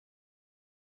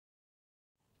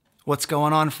What's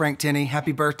going on, Frank Tinney?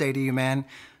 Happy birthday to you, man.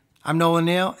 I'm Nolan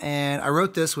Neal, and I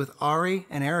wrote this with Ari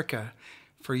and Erika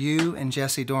for you and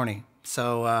Jesse Dorney.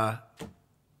 So,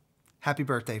 happy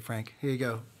birthday, Frank. Here you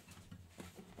go.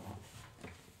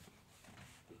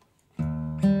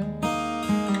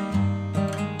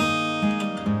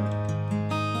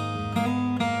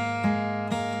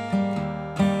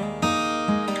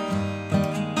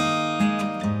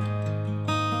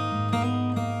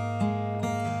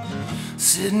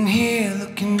 Sitting here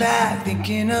looking back,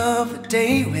 thinking of the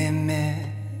day we met,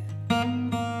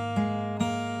 and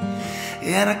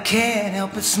I can't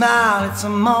help but smile. It's a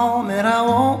moment I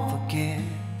won't forget.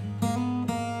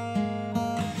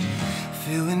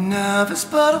 Feeling nervous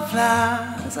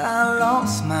butterflies, I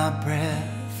lost my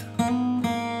breath,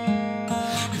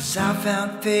 'cause I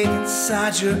found faith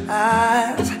inside your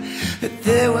eyes, that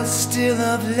there was still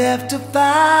love left to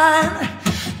find.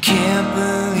 Can't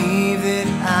believe that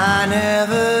I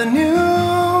never knew.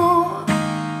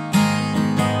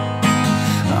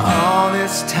 All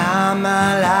this time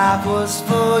my life was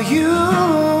for you.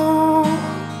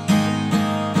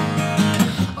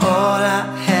 All I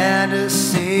had to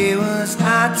say was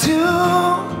I do,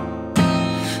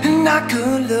 and I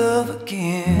could love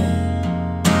again,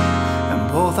 and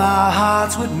both our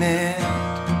hearts would mend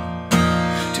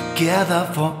together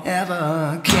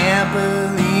forever. Can't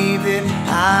believe that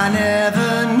I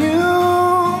never knew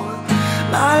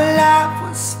my life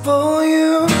was for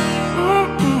you.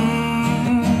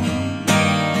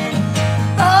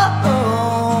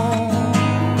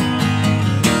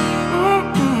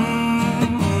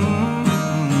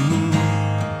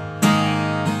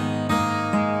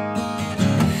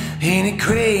 Ain't it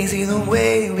crazy the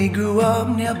way we grew up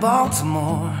near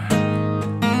Baltimore?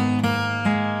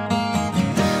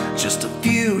 Just a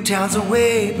few towns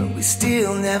away, but we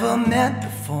still never met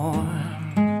before.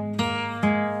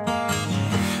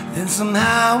 Then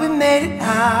somehow we made it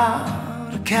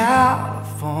out of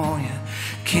California.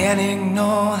 Can't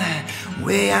ignore that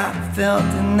way I felt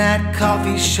in that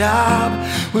coffee shop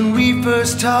when we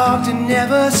first talked and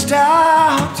never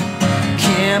stopped.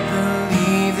 Can't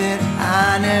believe that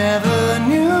I never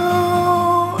knew.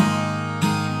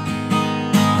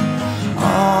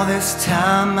 All this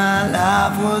time my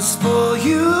life was for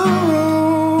you.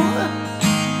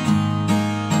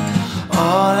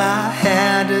 All I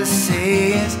had to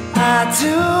say is I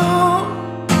do,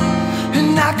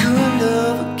 and I could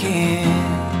love again,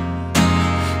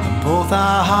 and both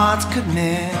our hearts could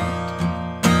mend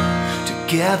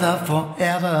together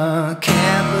forever.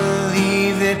 Can't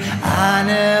believe that I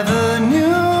never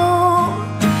knew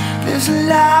this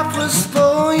life was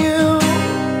for you.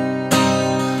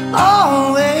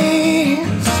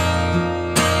 Always,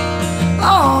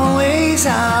 always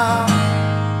I'll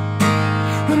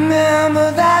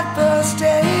remember that first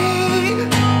day.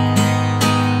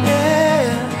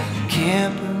 Yeah,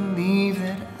 can't believe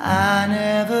that I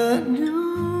never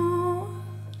knew.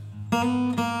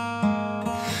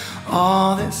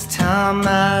 All this time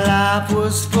my life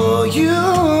was for you.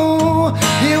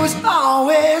 It was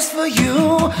always for you.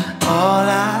 All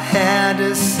I had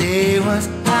to say was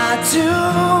I do,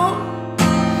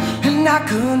 and I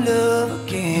could love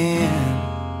again,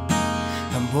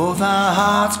 and both our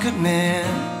hearts could mend,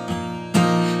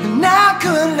 and I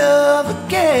could love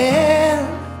again,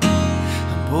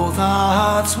 and both our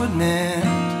hearts would mend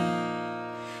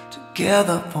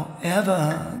together forever.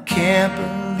 Can't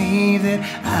believe that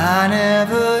I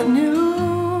never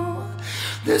knew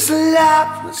this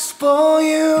life was for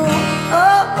you.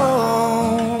 Oh, oh.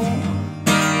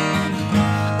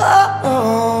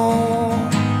 Oh,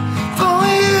 for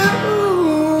you,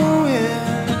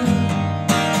 yeah.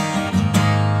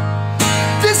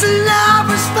 This love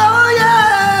is for you,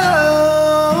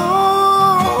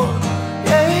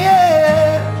 yeah,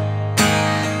 yeah.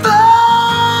 For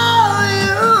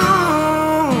you.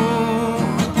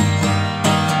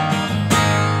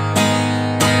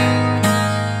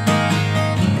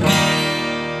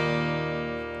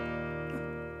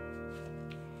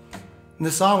 And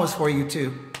this song was for you too.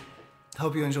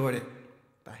 Hope you enjoyed it.